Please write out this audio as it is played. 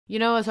You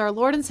know, as our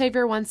Lord and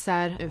Savior once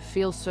said, it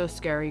feels so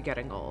scary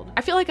getting old.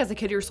 I feel like as a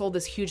kid, you're sold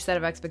this huge set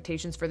of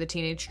expectations for the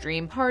teenage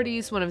dream.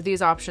 Parties, one of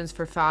these options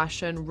for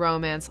fashion,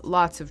 romance,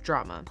 lots of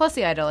drama. Plus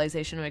the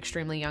idolization of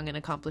extremely young and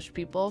accomplished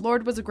people.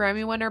 Lord was a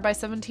Grammy winner by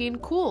 17.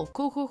 Cool.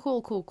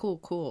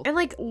 And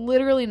like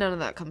literally none of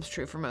that comes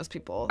true for most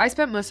people. I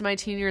spent most of my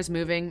teen years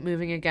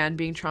moving again,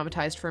 being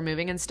traumatized for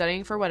moving, and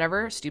studying for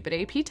whatever stupid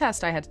AP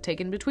test I had to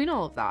take in between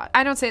all of that.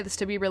 I don't say this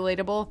to be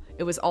relatable.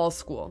 It was all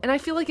school. And I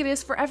feel like it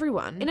is for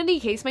everyone. In any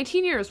case, my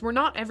teen years were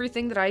not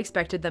everything that I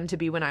expected them to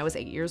be when I was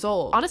 8 years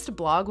old. Honest to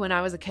blog, when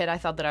I was a kid, I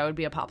thought that I would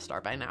be a pop star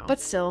by now. But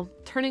still,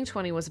 turning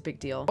 20 was a big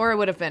deal. Or it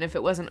would have been if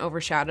it wasn't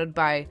overshadowed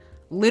by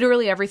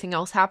literally everything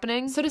else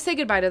happening. So to say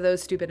goodbye to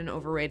those stupid and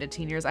overrated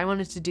teen years, I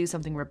wanted to do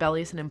something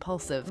rebellious and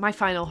impulsive. My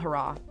final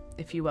hurrah,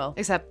 if you will.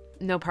 Except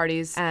no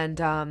parties and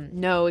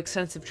no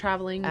extensive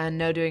traveling and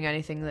no doing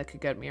anything that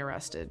could get me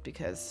arrested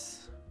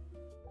because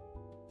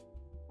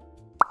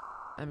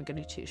I'm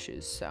goody two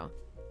shoes, so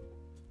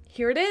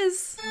here it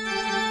is.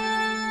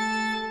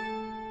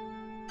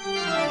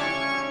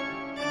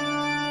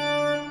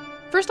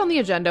 First on the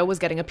agenda was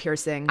getting a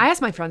piercing. I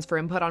asked my friends for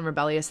input on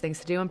rebellious things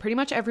to do, and pretty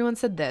much everyone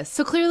said this.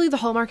 So clearly the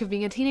hallmark of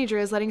being a teenager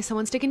is letting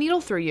someone stick a needle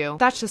through you.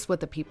 That's just what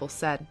the people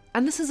said.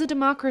 And this is a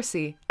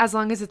democracy, as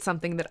long as it's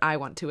something that I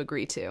want to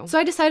agree to. So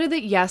I decided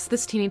that yes,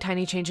 this teeny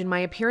tiny change in my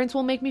appearance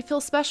will make me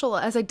feel special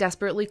as I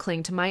desperately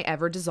cling to my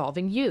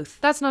ever-dissolving youth.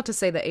 That's not to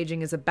say that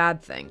aging is a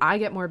bad thing. I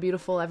get more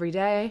beautiful every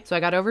day. So I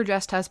got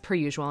overdressed as per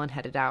usual and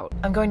headed out.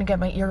 I'm going to get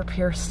my ear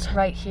pierced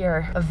right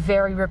here. A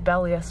very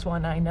rebellious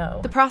one, I know.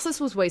 The process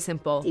was way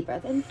simple. Deep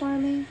breath in for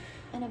me,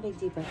 and a big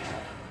deep breath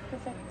out.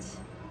 Perfect.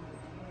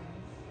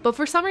 But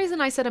for some reason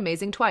I said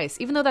amazing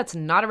twice, even though that's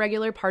not a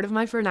regular part of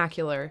my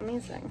vernacular.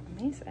 Amazing,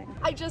 amazing.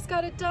 I just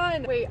got it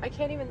done. Wait, I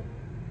can't even,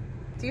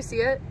 do you see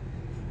it?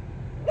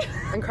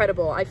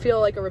 Incredible. I feel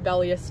like a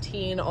rebellious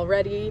teen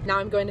already. Now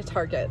I'm going to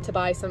Target to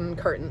buy some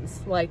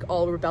curtains, like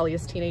all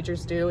rebellious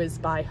teenagers do, is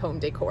buy home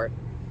decor.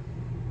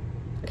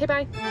 Okay,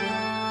 bye.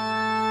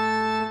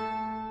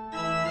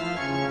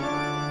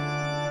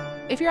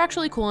 If you're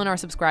actually cool and are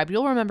subscribed,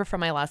 you'll remember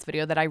from my last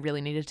video that I really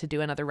needed to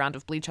do another round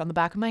of bleach on the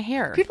back of my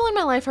hair. People in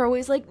my life are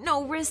always like,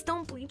 no, Riz,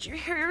 don't bleach your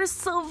hair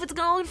yourself. It's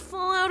gonna all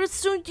fall out. It's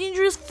so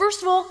dangerous.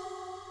 First of all,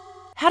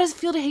 how does it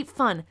feel to hate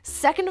fun?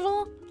 Second of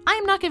all, I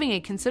am not giving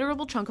a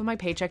considerable chunk of my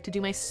paycheck to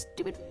do my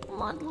stupid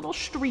blonde little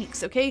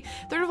streaks, okay?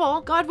 Third of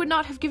all, God would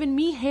not have given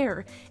me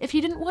hair if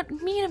he didn't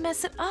want me to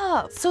mess it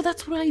up. So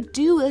that's what I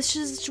do. That's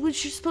just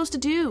what you're supposed to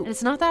do. And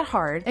it's not that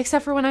hard,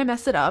 except for when I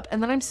mess it up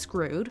and then I'm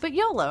screwed. But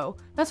YOLO,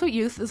 that's what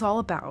youth is all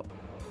about.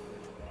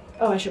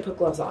 Oh, I should put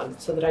gloves on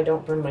so that I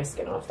don't burn my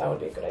skin off. That would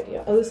be a good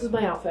idea. Oh, this is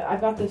my outfit. I've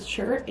got this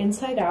shirt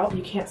inside out.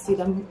 You can't see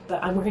them,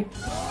 but I'm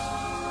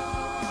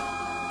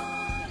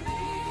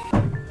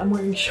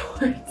wearing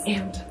shorts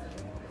and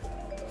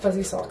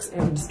fuzzy socks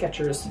and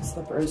Skechers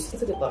slippers.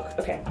 It's a good look.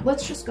 Okay,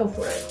 let's just go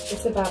for it.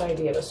 It's a bad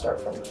idea to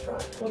start from the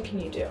front. What can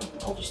you do?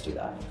 I'll just do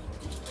that.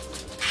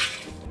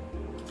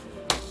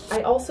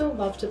 I also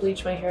love to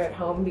bleach my hair at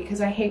home because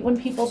I hate when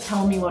people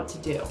tell me what to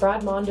do.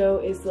 Brad Mondo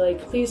is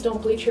like, please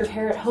don't bleach your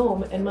hair at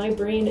home. And my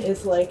brain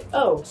is like,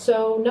 oh,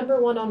 so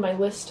 #1 on my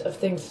list of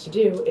things to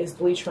do is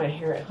bleach my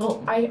hair at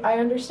home. I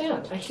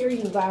understand. I hear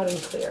you loud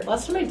and clear.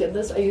 Last time I did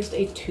this, I used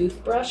a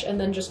toothbrush and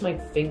then just my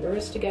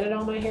fingers to get it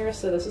on my hair.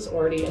 So this is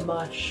already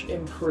much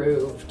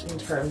improved in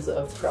terms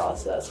of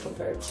process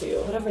compared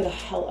to whatever the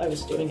hell I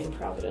was doing in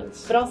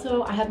Providence. But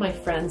also I had my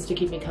friends to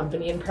keep me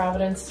company in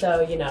Providence.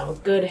 So, you know,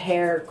 good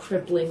hair,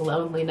 crippling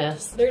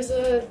loneliness. There's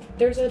a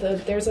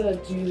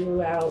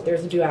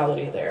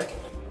duality there.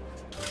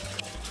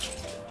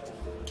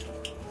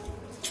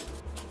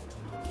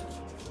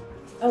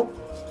 Oh,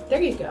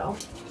 there you go.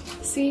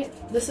 See,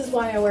 this is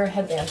why I wear a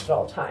headband at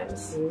all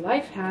times.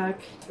 Life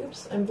hack.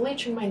 Oops, I'm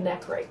bleaching my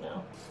neck right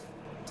now.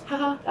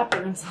 Haha, that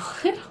burns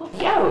a little.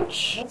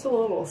 Ouch, that's a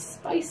little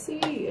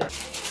spicy.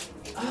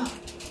 Oh,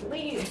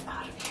 leave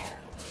out of here.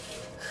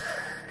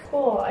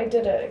 Cool, I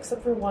did it,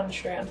 except for one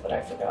strand that I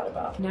forgot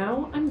about.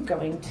 Now I'm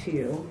going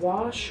to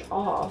wash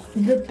off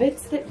the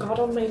bits that got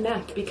on my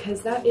neck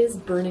because that is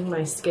burning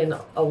my skin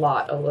a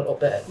little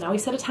bit. Now we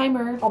set a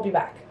timer. I'll be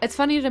back. It's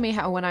funny to me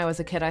how when I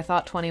was a kid, I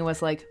thought 20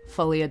 was like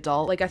fully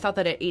adult. Like I thought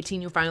that at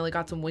 18, you finally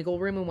got some wiggle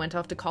room and went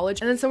off to college.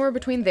 And then somewhere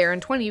between there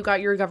and 20, you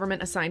got your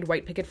government assigned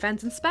white picket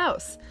fence and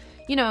spouse.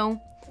 You know,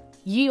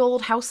 ye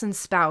old house and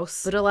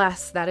spouse. But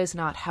alas, that is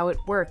not how it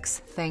works.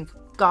 Thank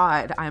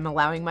God, I'm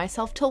allowing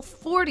myself till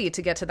 40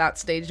 to get to that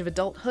stage of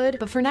adulthood,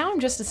 but for now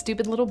I'm just a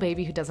stupid little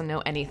baby who doesn't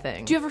know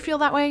anything. Do you ever feel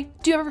that way?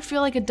 Do you ever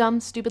feel like a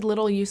dumb, stupid,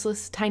 little,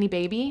 useless, tiny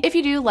baby? If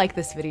you do, like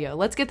this video.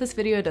 Let's get this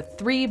video to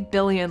 3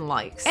 billion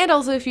likes. And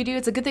also, if you do,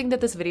 it's a good thing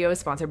that this video is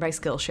sponsored by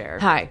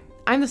Skillshare. Hi,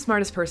 I'm the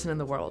smartest person in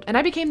the world, and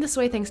I became this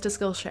way thanks to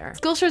Skillshare.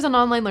 Skillshare is an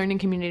online learning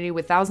community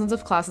with thousands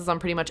of classes on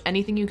pretty much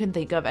anything you can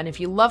think of, and if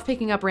you love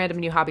picking up random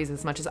new hobbies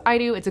as much as I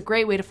do, it's a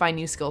great way to find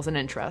new skills and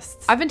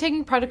interests. I've been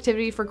taking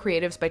Productivity for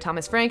Creatives by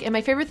Thomas Frank, and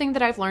my favorite thing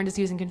that I've learned is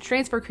using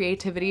constraints for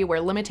creativity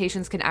where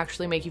limitations can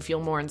actually make you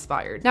feel more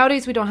inspired.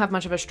 Nowadays, we don't have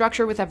much of a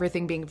structure with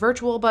everything being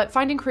virtual, but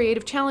finding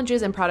creative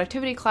challenges and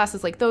productivity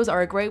classes like those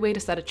are a great way to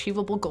set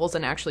achievable goals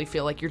and actually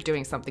feel like you're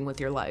doing something with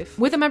your life.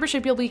 With a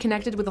membership, you'll be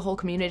connected with a whole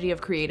community of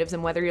creatives,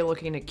 and whether you're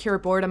looking to cure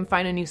boredom,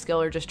 find a new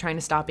skill, or just trying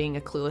to stop being a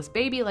clueless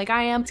baby like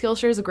I am,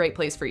 Skillshare is a great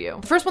place for you.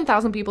 The first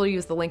 1,000 people to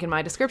use the link in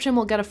my description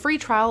will get a free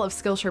trial of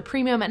Skillshare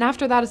Premium, and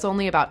after that it's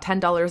only about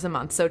 $10 a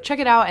month, so check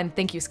it out and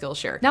thank you,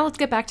 Skillshare. Now let's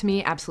get back to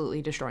me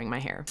absolutely destroying my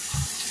hair.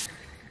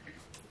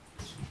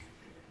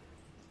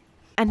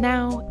 And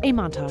now, a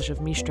montage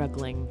of me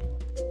struggling.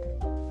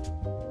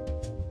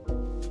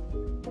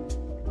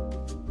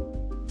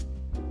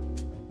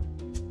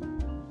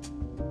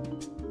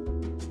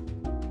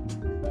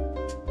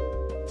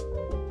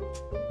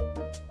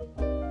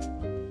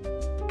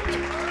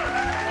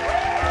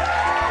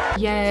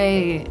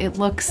 Yay, it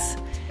looks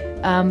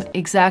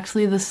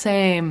exactly the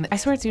same. I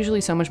swear it's usually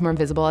so much more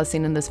visible as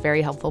seen in this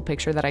very helpful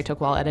picture that I took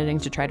while editing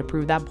to try to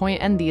prove that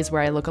point, and these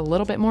where I look a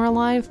little bit more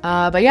alive.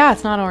 But yeah,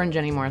 it's not orange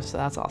anymore, so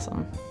that's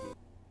awesome.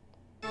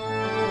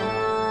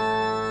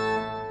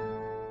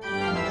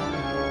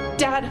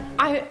 Dad,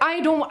 I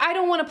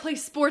don't want to play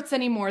sports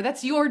anymore.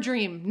 That's your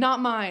dream,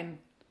 not mine.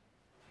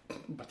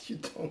 But you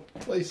don't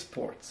play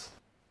sports.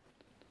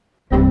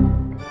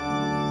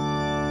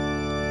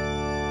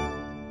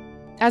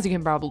 As you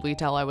can probably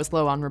tell, I was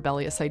low on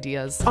rebellious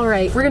ideas. All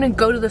right, we're gonna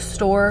go to the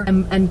store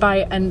and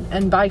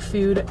buy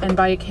food and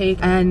buy a cake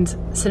and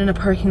sit in a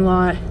parking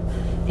lot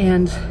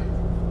and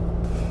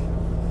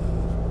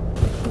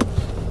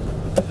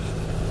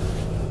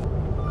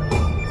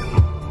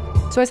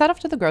So I set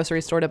off to the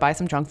grocery store to buy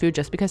some junk food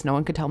just because no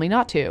one could tell me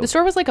not to. The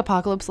store was like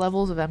apocalypse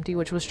levels of empty,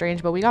 which was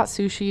strange, but we got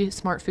sushi,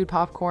 Smart Food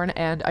popcorn,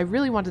 and I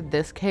really wanted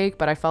this cake,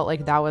 but I felt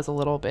like that was a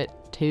little bit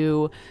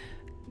too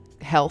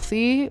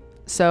healthy.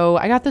 So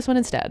I got this one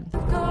instead.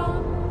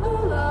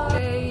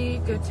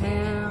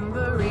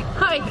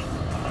 Hi,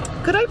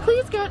 could I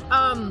please get,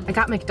 I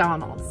got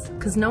McDonald's,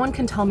 because no one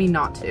can tell me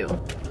not to.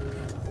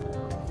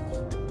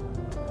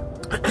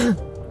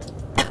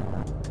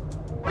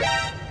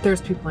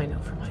 There's people I know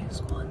from high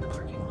school in the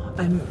parking lot.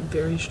 I'm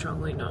very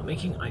strongly not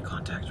making eye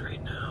contact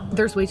right now.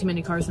 There's way too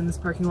many cars in this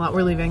parking lot.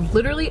 We're leaving.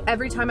 Literally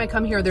every time I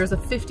come here, there's a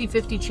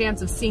 50-50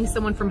 chance of seeing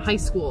someone from high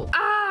school.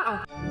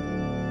 Ah!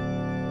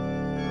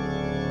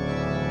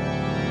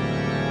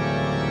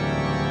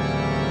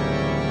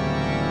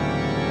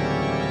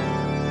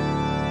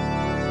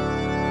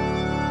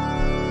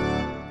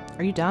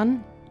 Are you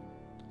done?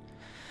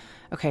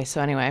 Okay, so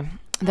anyway,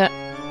 then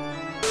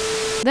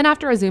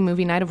after a Zoom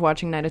movie night of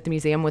watching Night at the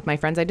Museum with my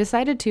friends, I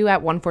decided to,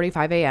 at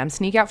 1:45 a.m.,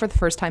 sneak out for the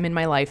first time in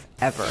my life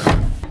ever.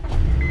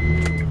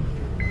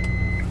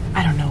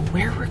 I don't know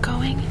where we're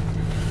going.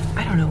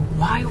 I don't know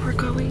why we're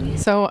going.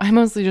 So I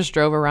mostly just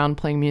drove around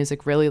playing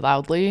music really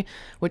loudly,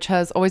 which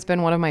has always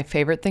been one of my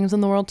favorite things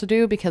in the world to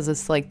do because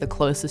it's like the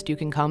closest you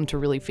can come to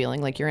really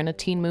feeling like you're in a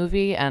teen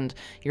movie and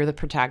you're the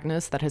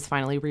protagonist that has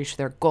finally reached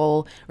their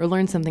goal or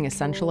learned something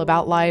essential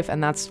about life,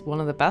 and that's one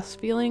of the best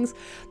feelings.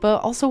 But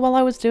also while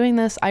I was doing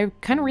this, I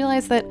kind of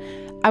realized that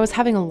I was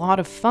having a lot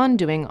of fun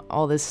doing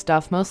all this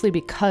stuff, mostly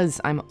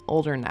because I'm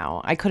older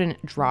now. I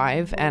couldn't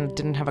drive and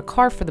didn't have a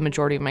car for the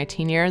majority of my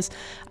teen years.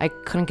 I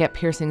couldn't get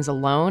piercings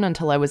alone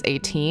until I was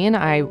 18.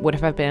 I would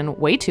have been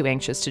way too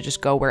anxious to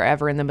just go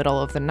wherever in the middle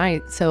of the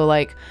night. So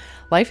like,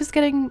 life is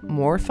getting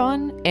more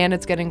fun and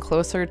it's getting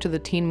closer to the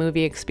teen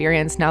movie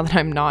experience now that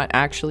I'm not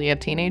actually a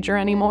teenager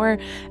anymore,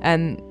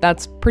 and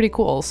that's pretty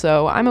cool.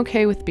 So I'm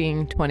okay with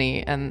being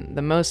 20, and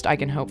the most I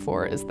can hope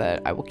for is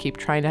that I will keep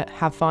trying to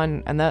have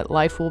fun and that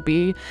life will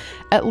be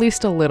at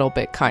least a little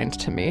bit kind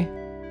to me.